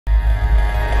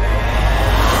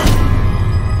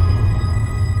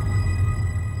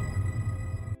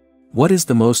What is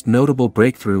the most notable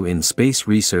breakthrough in space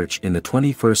research in the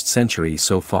 21st century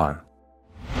so far?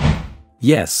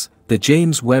 Yes, the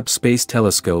James Webb Space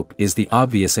Telescope is the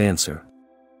obvious answer.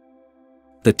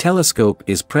 The telescope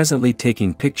is presently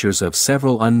taking pictures of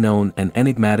several unknown and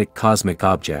enigmatic cosmic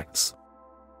objects.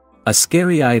 A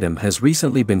scary item has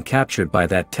recently been captured by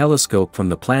that telescope from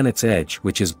the planet's edge,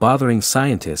 which is bothering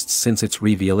scientists since its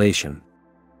revelation.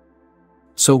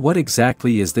 So what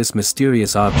exactly is this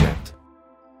mysterious object?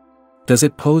 Does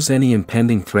it pose any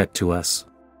impending threat to us?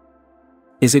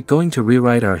 Is it going to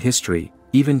rewrite our history,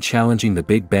 even challenging the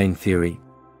Big Bang Theory?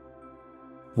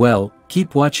 Well,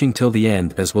 keep watching till the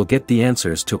end as we'll get the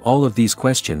answers to all of these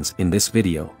questions in this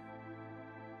video.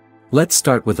 Let's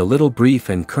start with a little brief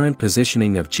and current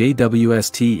positioning of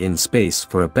JWST in space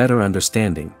for a better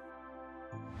understanding.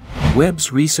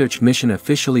 Webb's research mission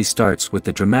officially starts with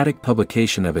the dramatic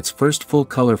publication of its first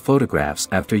full-color photographs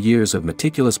after years of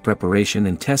meticulous preparation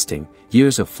and testing,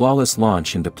 years of flawless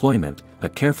launch and deployment, a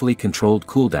carefully controlled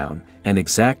cooldown, and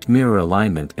exact mirror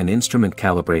alignment and instrument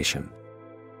calibration.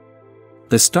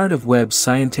 The start of Webb's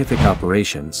scientific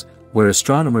operations, where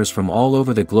astronomers from all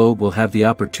over the globe will have the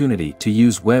opportunity to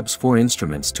use Webb's 4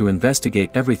 instruments to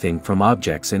investigate everything from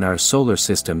objects in our solar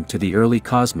system to the early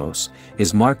cosmos,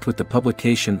 is marked with the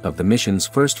publication of the mission's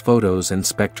first photos and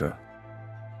spectra.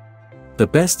 The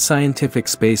best scientific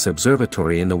space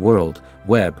observatory in the world,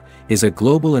 Webb, is a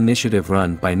global initiative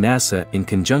run by NASA in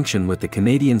conjunction with the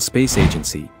Canadian Space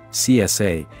Agency,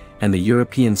 CSA, and the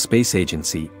European Space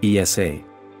Agency, ESA.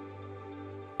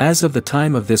 As of the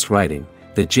time of this writing,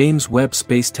 the James Webb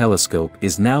Space Telescope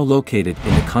is now located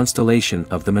in the constellation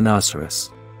of the Monoceros.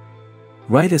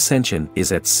 Right ascension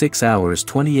is at 6 hours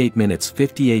 28 minutes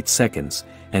 58 seconds,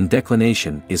 and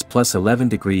declination is plus 11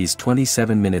 degrees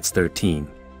 27 minutes 13.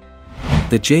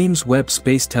 The James Webb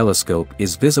Space Telescope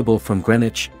is visible from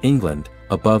Greenwich, England,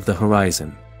 above the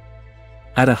horizon.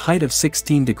 At a height of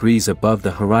 16 degrees above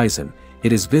the horizon,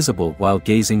 it is visible while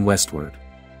gazing westward.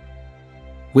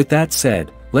 With that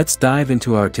said, let's dive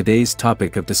into our today's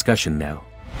topic of discussion now.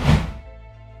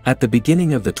 At the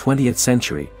beginning of the 20th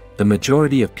century, the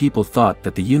majority of people thought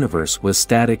that the universe was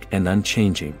static and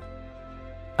unchanging.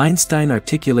 Einstein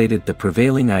articulated the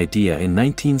prevailing idea in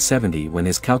 1970 when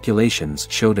his calculations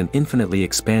showed an infinitely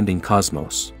expanding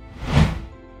cosmos.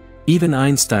 Even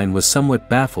Einstein was somewhat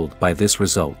baffled by this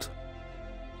result.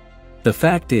 The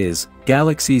fact is,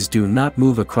 galaxies do not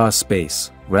move across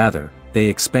space, rather, they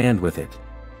expand with it.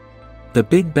 The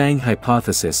Big Bang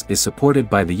hypothesis is supported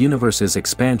by the universe's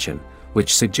expansion,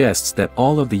 which suggests that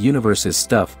all of the universe's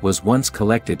stuff was once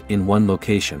collected in one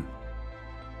location.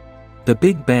 The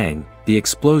Big Bang, the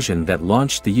explosion that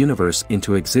launched the universe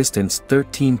into existence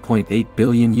 13.8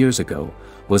 billion years ago,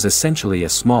 was essentially a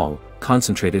small,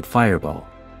 concentrated fireball.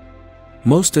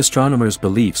 Most astronomers'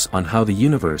 beliefs on how the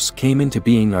universe came into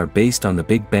being are based on the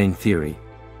Big Bang theory.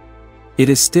 It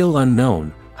is still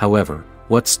unknown, however,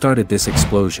 what started this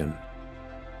explosion.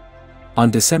 On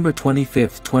December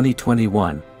 25,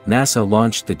 2021, NASA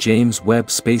launched the James Webb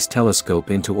Space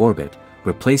Telescope into orbit,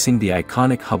 replacing the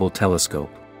iconic Hubble telescope.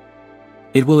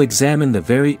 It will examine the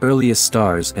very earliest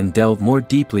stars and delve more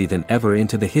deeply than ever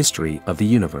into the history of the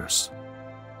universe.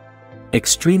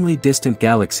 Extremely distant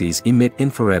galaxies emit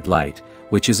infrared light,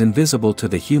 which is invisible to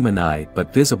the human eye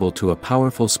but visible to a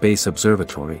powerful space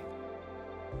observatory.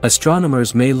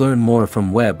 Astronomers may learn more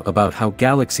from Webb about how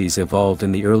galaxies evolved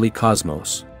in the early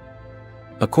cosmos.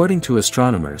 According to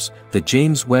astronomers, the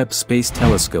James Webb Space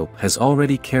Telescope has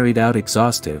already carried out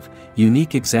exhaustive,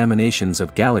 unique examinations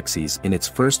of galaxies in its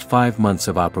first 5 months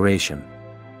of operation.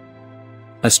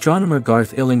 Astronomer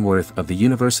Garth Illingworth of the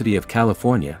University of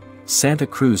California, Santa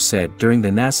Cruz said during the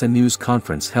NASA news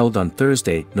conference held on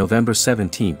Thursday, November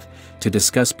 17, to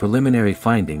discuss preliminary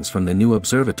findings from the new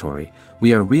observatory,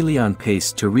 "We are really on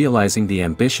pace to realizing the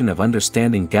ambition of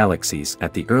understanding galaxies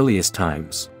at the earliest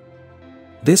times."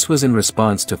 This was in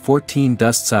response to 14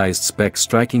 dust-sized specks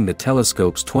striking the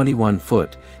telescope's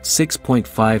 21-foot,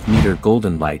 6.5-meter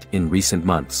golden light in recent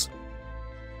months.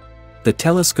 The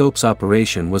telescope's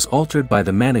operation was altered by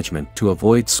the management to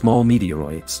avoid small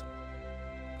meteoroids.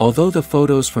 Although the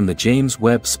photos from the James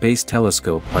Webb Space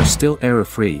Telescope are still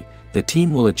error-free, the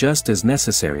team will adjust as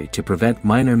necessary to prevent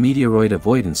minor meteoroid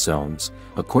avoidance zones,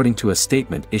 according to a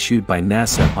statement issued by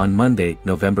NASA on Monday,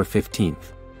 November 15.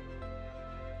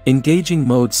 Engaging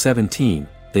Mode 17,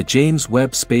 the James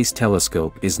Webb Space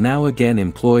Telescope is now again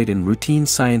employed in routine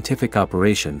scientific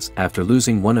operations after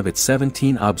losing one of its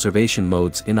 17 observation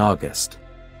modes in August.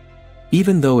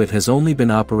 Even though it has only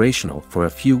been operational for a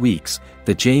few weeks,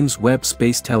 the James Webb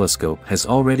Space Telescope has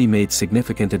already made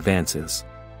significant advances.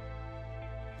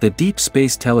 The Deep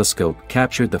Space Telescope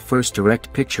captured the first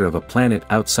direct picture of a planet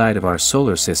outside of our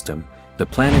solar system, the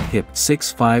planet HIP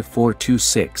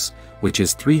 65426, which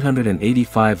is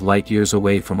 385 light-years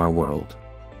away from our world.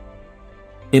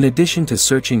 In addition to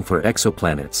searching for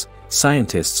exoplanets,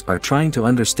 scientists are trying to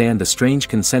understand the strange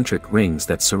concentric rings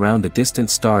that surround the distant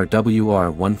star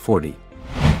WR-140.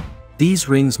 These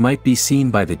rings might be seen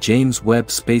by the James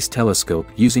Webb Space Telescope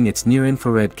using its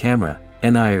near-infrared camera,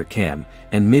 NIRCam,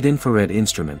 and mid-infrared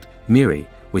instrument, MIRI,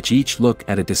 which each look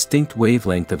at a distinct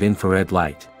wavelength of infrared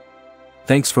light.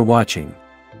 Thanks for watching.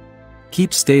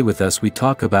 Stay with us, we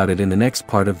talk about it in the next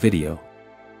part of video.